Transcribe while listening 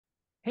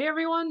Hey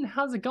everyone,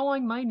 how's it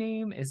going? My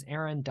name is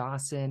Erin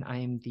Dawson. I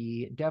am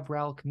the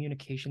DevRel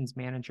Communications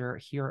Manager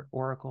here at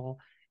Oracle,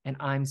 and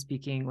I'm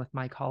speaking with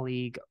my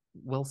colleague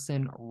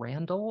Wilson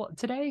Randle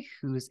today,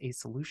 who's a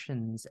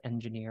solutions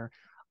engineer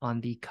on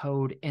the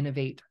Code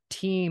Innovate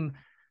team.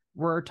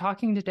 We're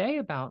talking today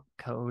about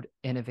Code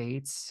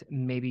Innovates.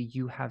 Maybe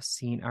you have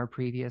seen our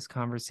previous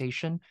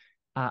conversation.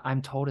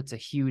 I'm told it's a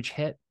huge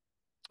hit,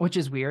 which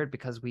is weird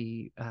because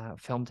we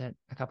filmed it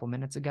a couple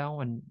minutes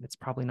ago and it's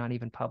probably not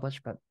even published,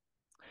 but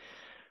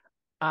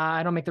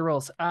I don't make the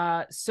rules.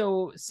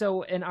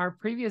 So in our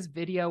previous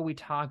video, we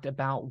talked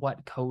about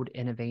what Code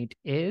Innovate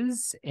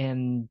is.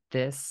 In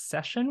this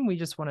session, we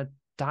just want to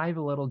dive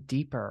a little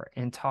deeper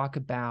and talk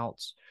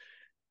about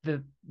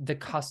the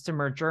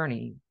customer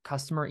journey.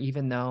 Customer,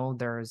 even though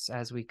there's,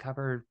 as we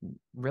covered,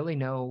 really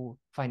no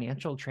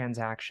financial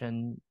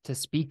transaction to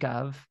speak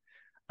of,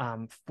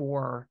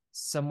 for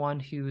someone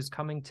who's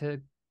coming to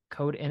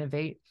Code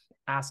Innovate,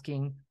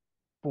 asking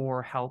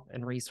for help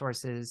and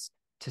resources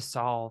to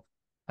solve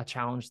a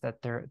challenge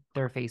that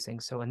they're facing.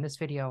 So in this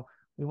video,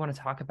 we want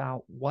to talk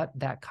about what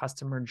that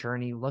customer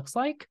journey looks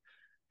like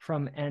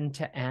from end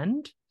to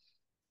end,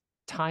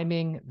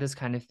 timing, this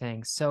kind of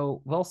thing.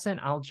 So Wilson,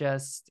 I'll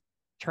just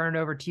turn it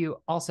over to you.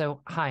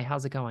 Also, hi,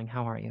 how's it going?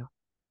 How are you?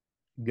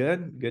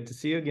 Good to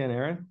see you again,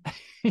 Erin.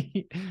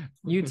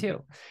 You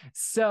too.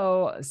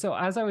 So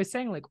as I was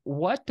saying, like,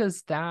 what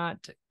does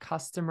that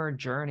customer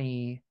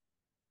journey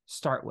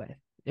start with?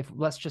 If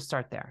let's just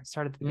start there.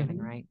 Start at the beginning,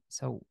 right?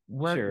 So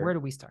where Sure, do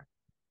we start?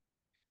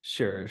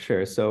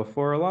 sure. So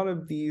for a lot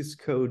of these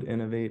Code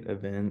Innovate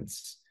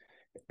events,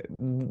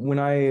 when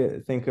I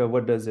think of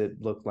what does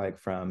it look like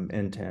from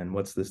end to end,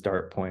 what's the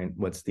start point,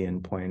 what's the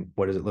end point,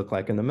 what does it look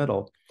like in the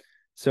middle?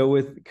 So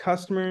with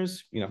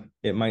customers,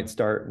 it might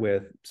start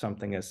with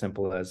something as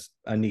simple as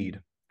a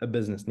need, a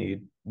business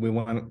need. We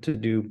want to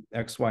do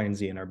X, Y, and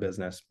Z in our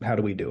business. How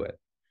do we do it?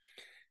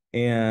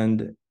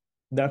 And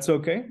that's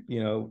okay.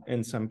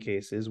 In some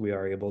cases, we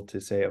are able to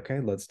say,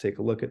 okay, let's take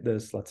a look at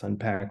this. Let's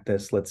unpack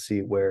this. Let's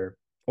see where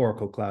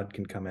Oracle Cloud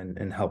can come in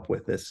and help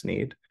with this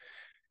need.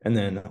 And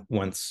then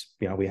once,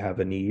 we have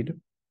a need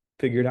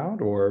figured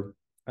out or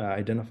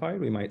identified,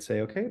 we might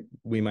say, okay,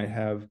 we might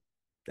have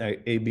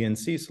A, B, and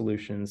C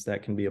solutions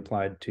that can be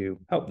applied to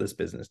help this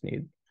business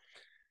need.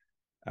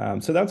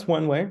 So that's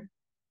one way.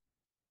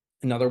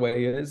 Another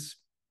way is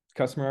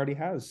customer already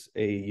has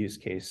a use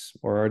case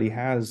or already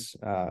has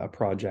a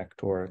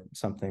project or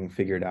something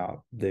figured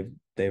out.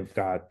 They've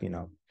got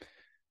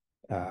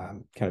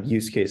kind of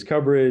use case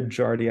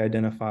coverage already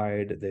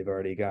identified. They've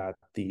already got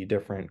the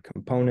different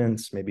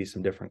components, maybe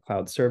some different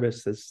cloud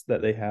services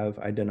that they have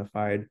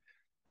identified.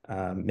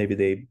 Maybe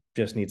they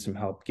just need some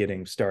help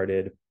getting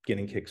started,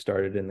 getting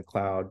kickstarted in the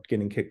cloud,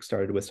 getting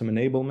kickstarted with some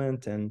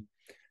enablement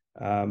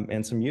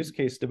and some use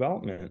case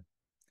development.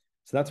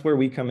 So that's where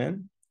we come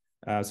in.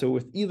 So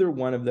with either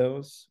one of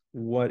those,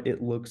 what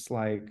it looks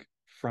like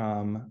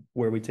from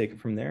where we take it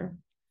from there.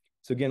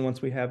 So again,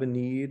 once we have a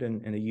need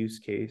and a use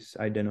case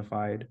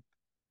identified,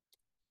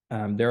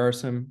 there are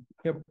some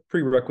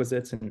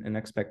prerequisites and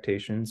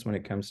expectations when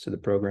it comes to the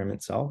program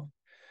itself.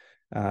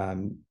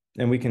 And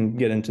we can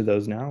get into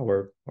those now,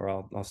 or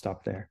I'll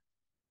stop there.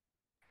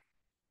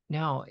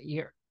 No,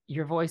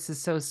 your voice is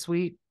so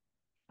sweet.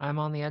 I'm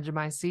on the edge of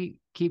my seat.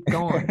 Keep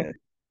going.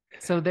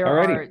 So there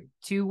Alrighty. are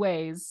two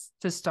ways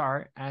to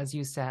start, as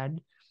you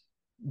said.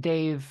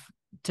 They've,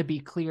 to be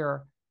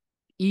clear,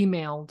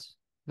 emailed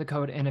the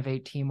Code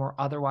Innovate team or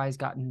otherwise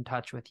gotten in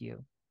touch with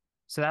you.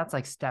 So that's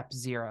like step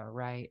zero,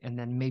 right? And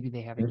then maybe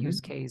they have a use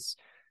case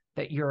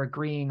that you're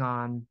agreeing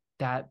on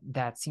that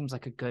seems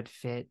like a good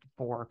fit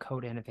for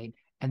Code Innovate.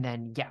 And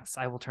then, yes,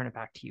 I will turn it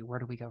back to you. Where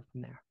do we go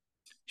from there?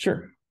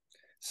 Sure.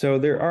 So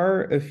there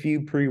are a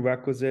few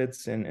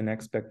prerequisites and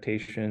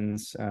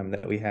expectations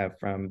that we have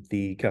from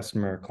the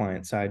customer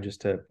client side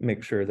just to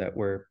make sure that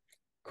we're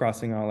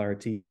crossing all our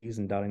T's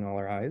and dotting all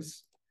our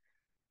I's.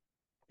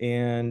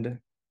 And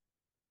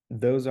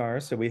those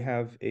are, so we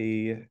have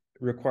a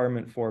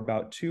requirement for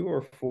about 2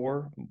 or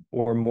 4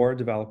 or more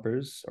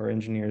developers or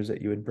engineers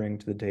that you would bring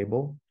to the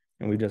table.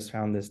 And we just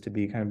found this to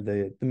be kind of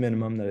the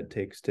minimum that it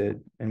takes to,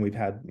 and we've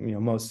had,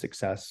 most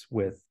success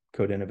with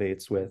Code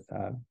Innovates with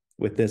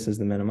this as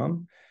the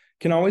minimum.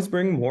 Can always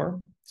bring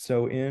more.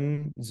 So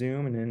in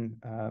Zoom and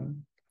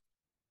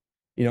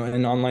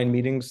in online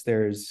meetings,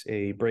 there's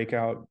a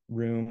breakout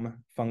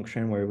room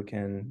function where we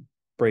can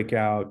break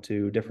out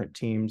to different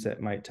teams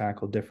that might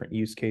tackle different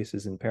use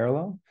cases in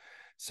parallel.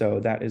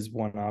 So that is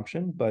one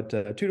option, but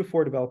 2 to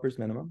 4 developers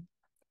minimum.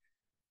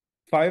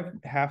 5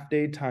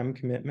 half-day time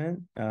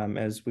commitment,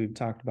 as we've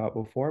talked about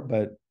before,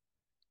 but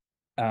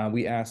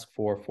we ask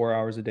for 4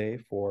 hours a day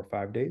for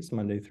 5 days,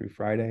 Monday through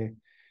Friday.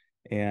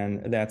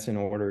 And that's in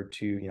order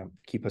to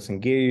keep us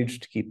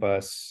engaged, keep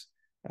us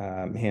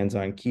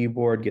hands-on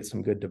keyboard, get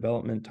some good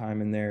development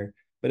time in there,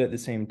 but at the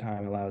same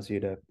time allows you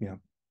to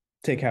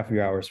take half of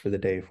your hours for the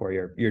day for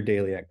your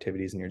daily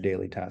activities and your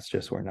daily tasks,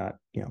 just so we're not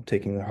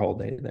taking the whole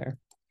day there.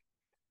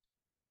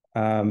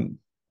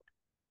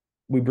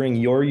 we bring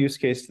your use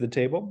case to the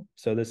table.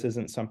 So this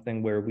isn't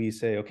something where we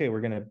say, okay,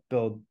 we're going to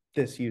build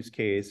this use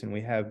case and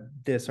we have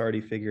this already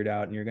figured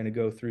out and you're going to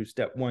go through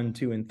step 1,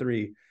 2, and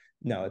 3.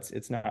 No,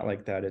 it's not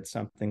like that. It's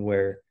something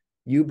where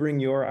you bring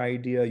your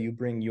idea, you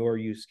bring your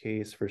use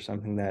case for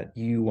something that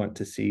you want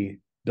to see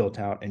built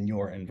out in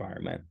your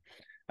environment.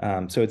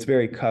 So it's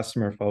very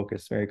customer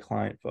focused, very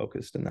client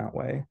focused in that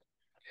way.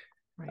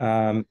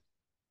 Right.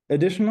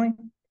 Additionally,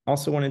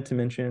 also wanted to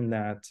mention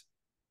that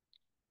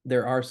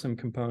there are some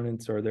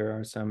components, or there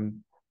are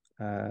some,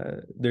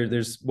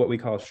 there's what we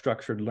call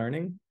structured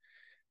learning,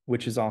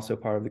 which is also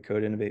part of the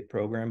Code Innovate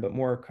program, but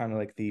more kind of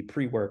like the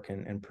pre-work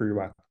and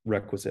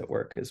prerequisite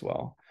work as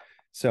well.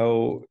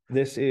 So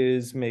this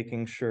is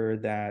making sure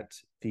that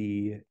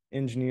the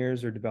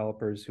engineers or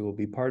developers who will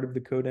be part of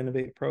the Code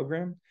Innovate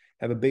program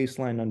have a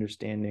baseline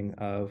understanding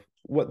of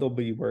what they'll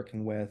be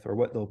working with or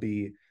what they'll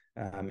be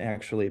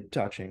actually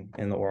touching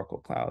in the Oracle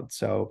Cloud.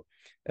 So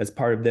as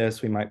part of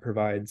this, we might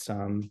provide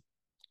some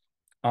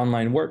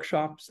online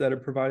workshops that are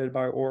provided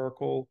by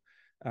Oracle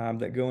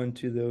that go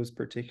into those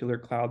particular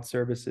cloud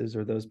services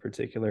or those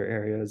particular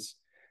areas.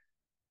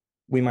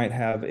 We might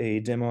have a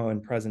demo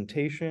and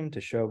presentation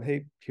to show,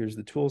 hey, here's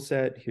the tool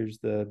set, here's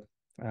the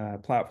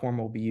platform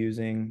we'll be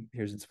using,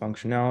 here's its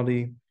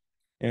functionality,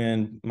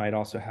 and might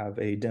also have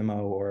a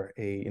demo or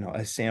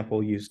a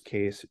sample use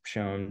case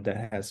shown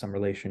that has some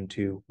relation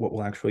to what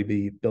we'll actually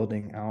be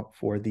building out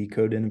for the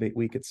Code Innovate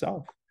Week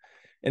itself.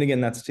 And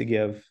again, that's to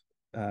give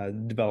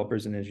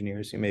developers and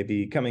engineers who may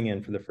be coming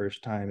in for the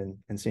first time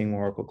and seeing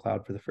Oracle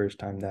Cloud for the first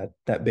time that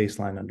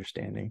baseline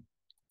understanding.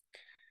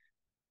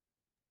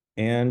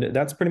 And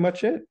that's pretty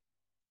much it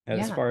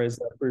as far as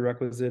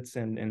prerequisites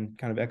and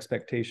kind of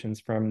expectations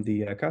from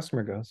the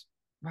customer goes.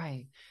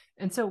 Right.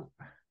 And so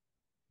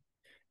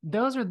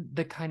those are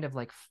the kind of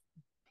like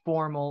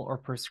formal or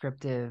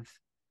prescriptive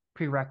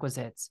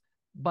prerequisites,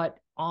 but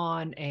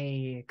on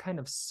a kind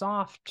of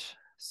soft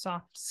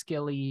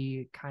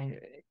skilly kind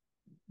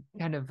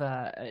of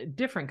a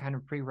different kind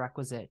of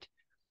prerequisite,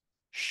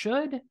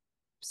 should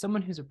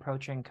someone who's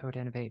approaching Code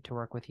Innovate to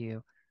work with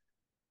you,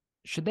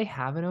 should they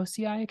have an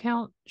OCI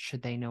account?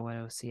 Should they know what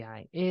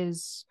OCI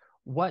is?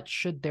 What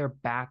should their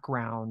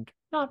background,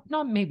 not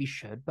maybe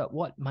should, but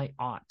what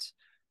ought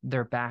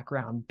their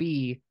background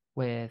be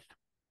with,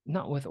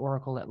 not with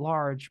Oracle at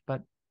large,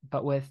 but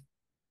with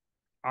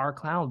our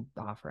cloud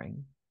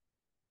offering?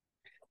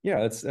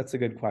 Yeah, that's a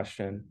good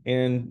question.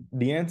 And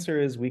the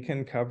answer is we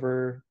can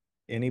cover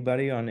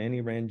anybody on any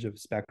range of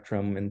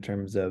spectrum in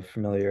terms of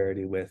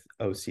familiarity with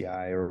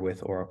OCI or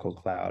with Oracle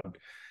Cloud.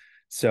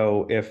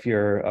 So if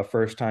you're a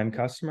first-time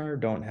customer,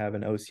 don't have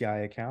an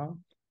OCI account,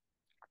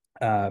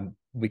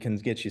 we can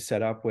get you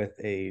set up with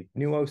a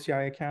new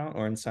OCI account,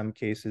 or in some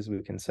cases,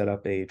 we can set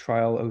up a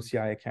trial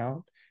OCI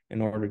account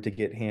in order to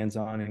get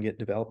hands-on and get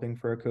developing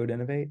for a Code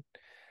Innovate.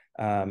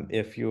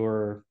 If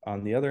you're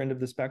on the other end of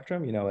the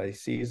spectrum, a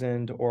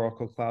seasoned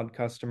Oracle Cloud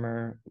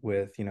customer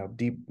with,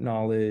 deep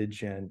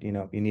knowledge and,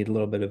 you need a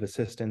little bit of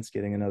assistance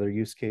getting another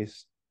use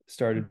case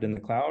started in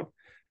the cloud,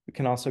 we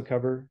can also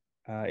cover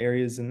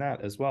areas in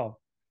that as well.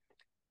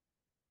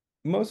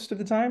 Most of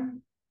the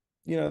time,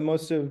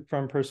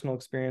 from personal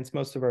experience,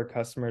 most of our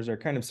customers are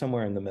kind of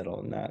somewhere in the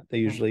middle in that. They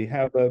usually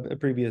have a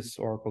previous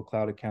Oracle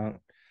Cloud account,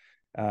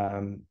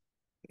 and,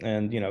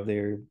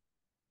 they're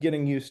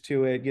getting used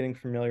to it, getting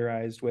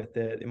familiarized with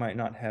it. They might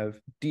not have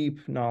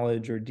deep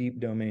knowledge or deep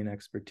domain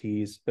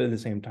expertise, but at the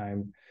same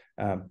time,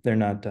 they're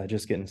not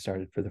just getting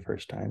started for the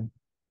first time.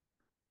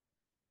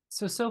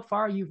 So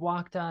far you've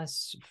walked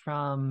us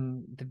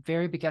from the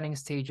very beginning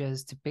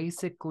stages to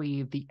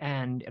basically the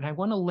end, and I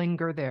want to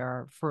linger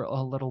there for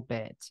a little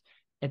bit.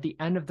 At the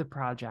end of the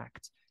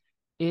project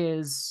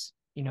is,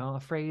 a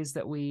phrase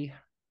that we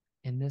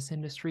in this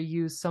industry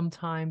use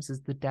sometimes,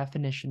 is the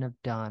definition of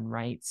done,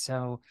 right?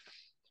 So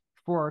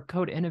for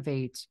Code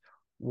Innovate,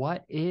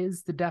 what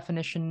is the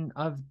definition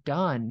of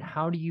done?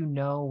 How do you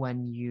know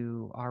when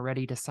you are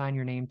ready to sign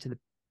your name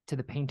to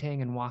the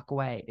painting and walk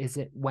away? Is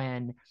it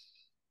when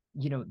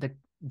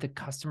the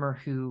customer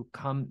who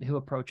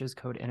approaches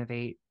Code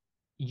Innovate,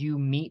 you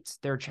meet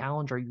their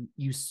challenge or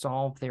you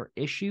solve their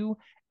issue,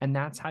 and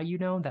that's how you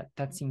know?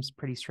 That seems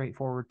pretty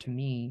straightforward to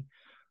me.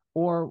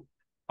 Or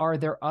are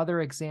there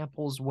other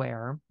examples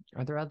where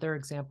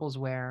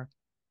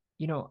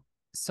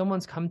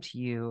someone's come to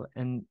you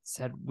and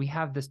said, we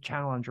have this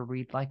challenge, or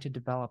we'd like to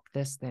develop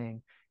this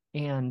thing,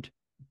 and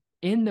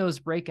in those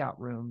breakout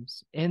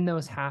rooms, in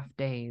those half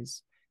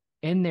days,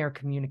 in their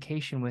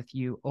communication with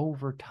you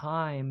over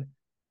time,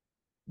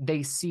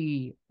 they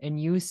see and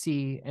you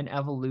see an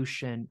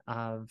evolution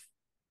of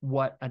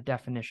what a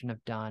definition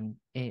of done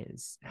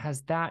is?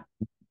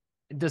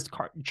 Does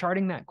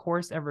charting that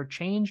course ever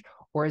change,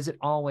 or is it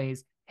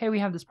always, hey, we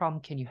have this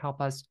problem, can you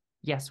help us?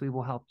 Yes, we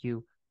will help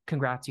you.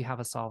 Congrats, you have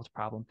a solved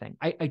problem thing.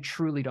 I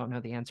truly don't know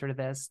the answer to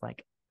this.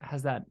 Like, how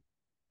does that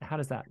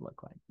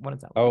look like? What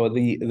does that look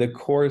like? The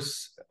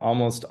course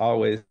almost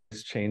always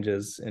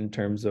changes in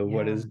terms of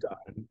what is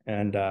done.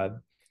 And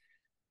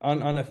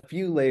on a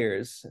few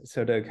layers.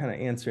 So to kind of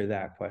answer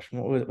that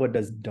question, what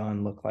does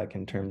done look like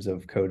in terms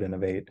of Code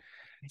Innovate?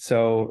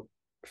 So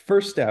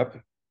first step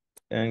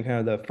and kind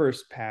of the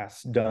first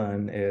pass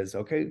done is,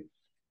 okay,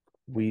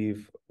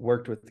 we've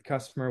worked with the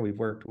customer, we've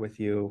worked with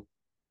you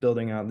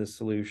building out this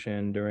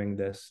solution during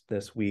this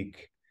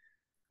week.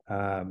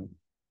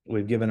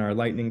 We've given our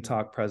lightning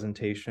talk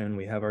presentation,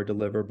 we have our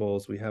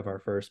deliverables, we have our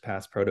first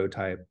pass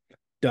prototype.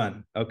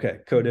 Done. Okay,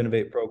 Code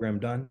Innovate program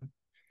done.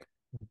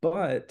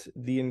 But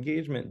the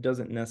engagement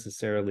doesn't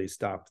necessarily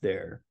stop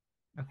there.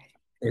 Okay.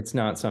 It's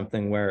not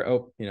something where,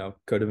 oh,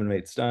 Code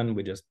Innovate's done,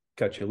 we just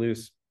cut you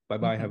loose,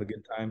 bye-bye, have a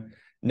good time.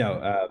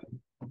 No,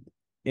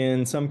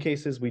 in some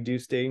cases, we do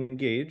stay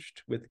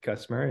engaged with the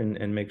customer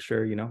and make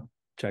sure,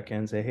 check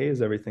in, say, hey,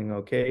 is everything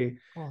okay?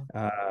 Cool.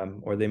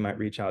 Or they might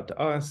reach out to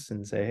us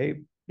and say, hey,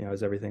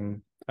 is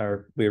everything,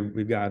 or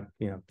we've got,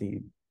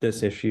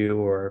 this issue,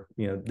 or,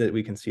 that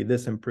we can see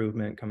this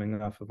improvement coming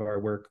off of our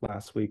work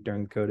last week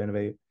during Code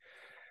Innovate.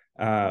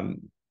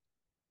 And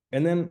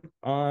then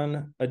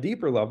on a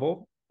deeper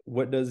level,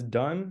 what does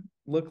done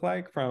look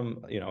like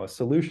from, a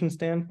solution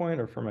standpoint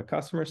or from a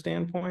customer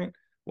standpoint?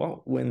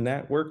 Well, when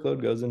that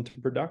workload goes into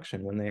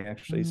production, when they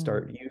actually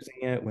start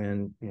using it,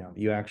 when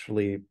you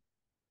actually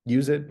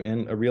use it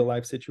in a real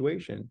life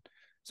situation.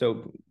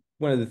 So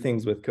one of the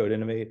things with Code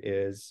Innovate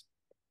is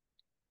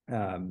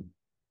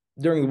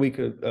during the week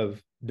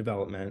of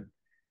development,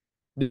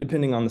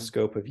 depending on the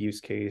scope of use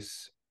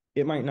case,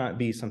 it might not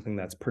be something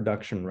that's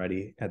production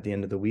ready at the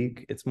end of the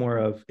week. It's more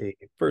of a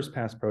first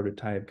pass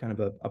prototype, kind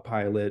of a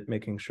pilot,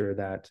 making sure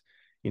that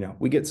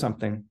we get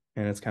something,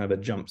 and it's kind of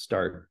a jump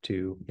start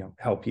to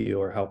help you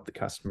or help the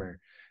customer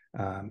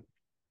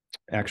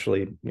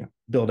actually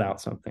build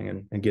out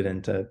something and get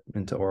into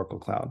Oracle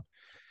Cloud.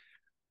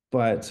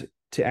 But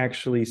to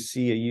actually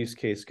see a use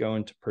case go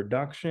into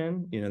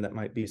production, that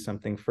might be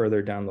something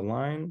further down the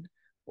line,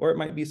 or it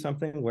might be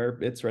something where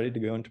it's ready to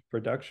go into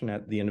production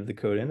at the end of the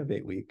Code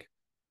Innovate week.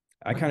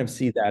 I kind of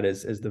see that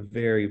as the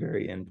very,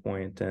 very end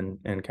point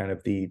and kind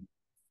of the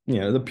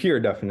pure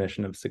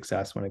definition of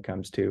success when it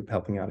comes to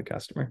helping out a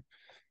customer.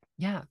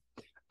 Yeah.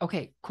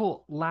 Okay,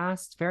 cool.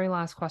 Very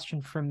last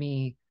question from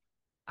me.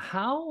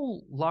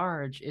 How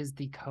large is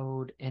the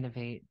Code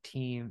Innovate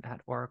team at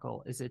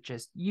Oracle? Is it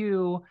just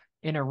you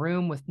in a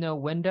room with no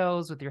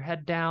windows with your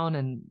head down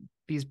and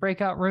these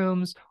breakout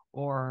rooms?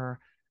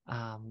 Or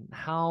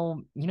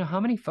how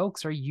many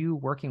folks are you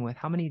working with?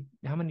 How many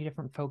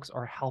different folks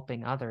are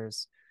helping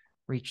others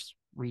reach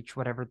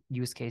whatever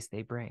use case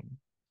they bring?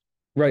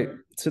 Right.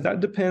 So that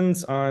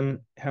depends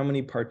on how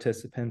many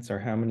participants or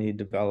how many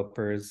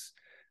developers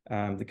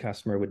the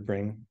customer would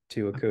bring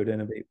to a Code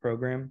Innovate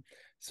program.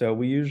 So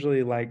we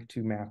usually like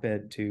to map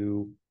it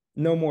to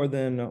no more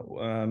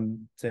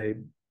than, say,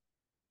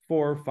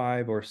 4,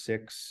 5, or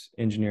 6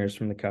 engineers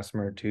from the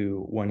customer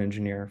to 1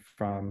 engineer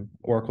from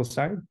Oracle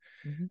side.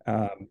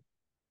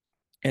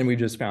 And we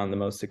just found the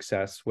most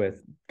success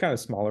with kind of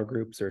smaller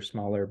groups or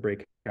smaller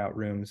breakout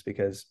rooms,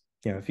 because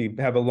if you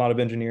have a lot of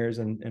engineers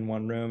in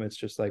one room, it's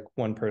just like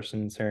one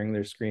person sharing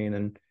their screen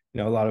and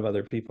a lot of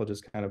other people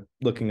just kind of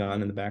looking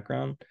on in the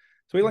background.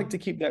 So we like to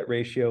keep that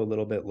ratio a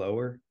little bit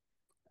lower.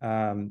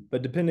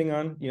 But depending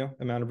on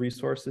amount of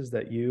resources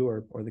that you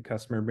or the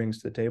customer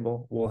brings to the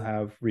table, we'll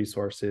have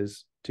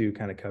resources to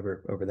kind of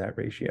cover over that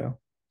ratio.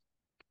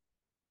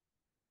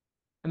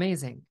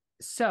 Amazing.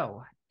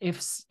 So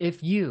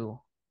if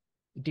you,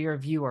 dear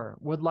viewer,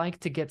 would like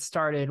to get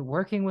started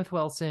working with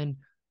Wilson,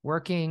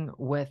 working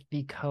with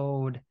the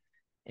Code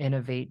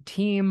Innovate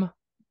team,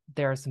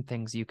 there are some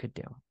things you could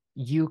do.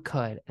 You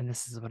could, and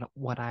this is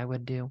what I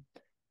would do.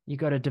 You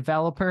go to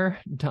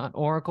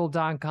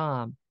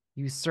developer.oracle.com,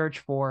 you search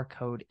for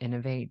Code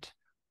Innovate,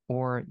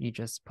 or you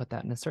just put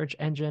that in a search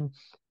engine.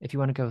 If you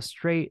want to go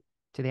straight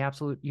to the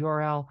absolute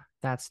URL,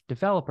 that's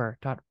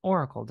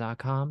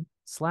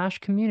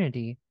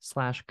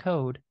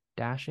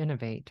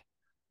developer.oracle.com/community/code-innovate.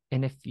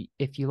 And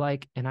if you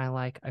like, and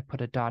I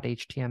put a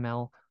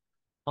 .html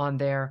on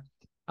there.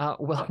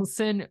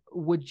 Wilson,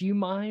 would you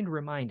mind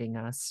reminding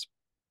us,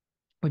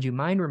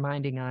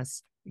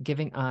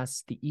 giving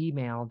us the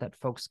email that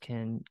folks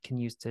can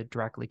use to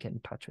directly get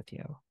in touch with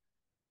you?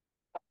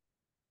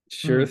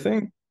 Sure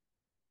thing.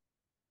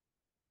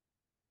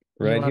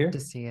 Right you love here. To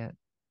see it.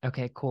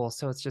 Okay, cool.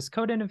 So it's just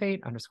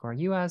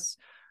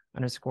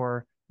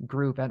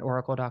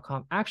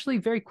codeinnovate_us_group@oracle.com. Actually,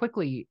 very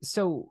quickly,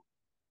 so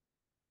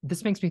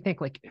this makes me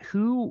think, like,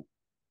 who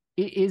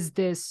is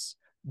this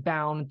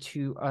bound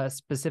to a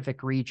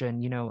specific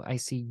region? I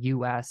see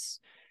US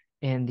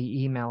in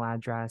the email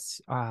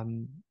address.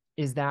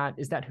 Is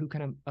that who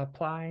can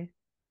apply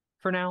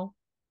for now?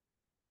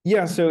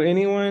 Yeah, so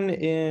anyone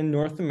in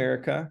North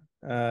America,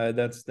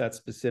 that's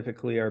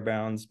specifically our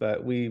bounds,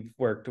 but we've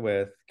worked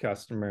with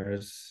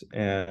customers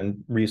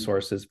and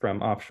resources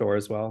from offshore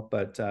as well,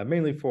 but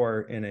mainly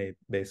for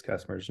NA-based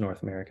customers,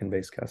 North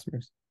American-based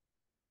customers.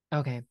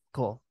 Okay,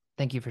 cool.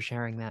 Thank you for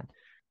sharing that.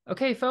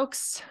 Okay,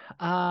 folks,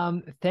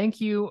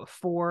 thank you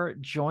for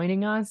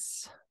joining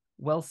us.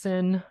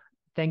 Wilson,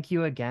 thank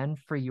you again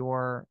for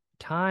your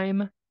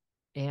time.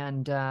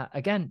 And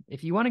again,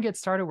 if you want to get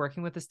started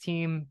working with this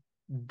team,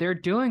 they're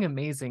doing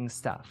amazing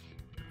stuff,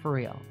 for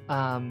real.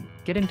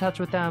 Get in touch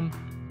with them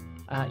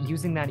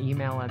using that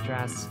email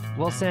address.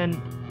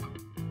 Wilson,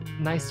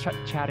 nice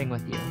chatting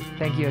with you.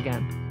 Thank you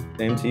again.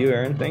 Same to you,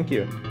 Erin. Thank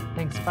you.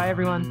 Thanks. Bye,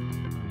 everyone.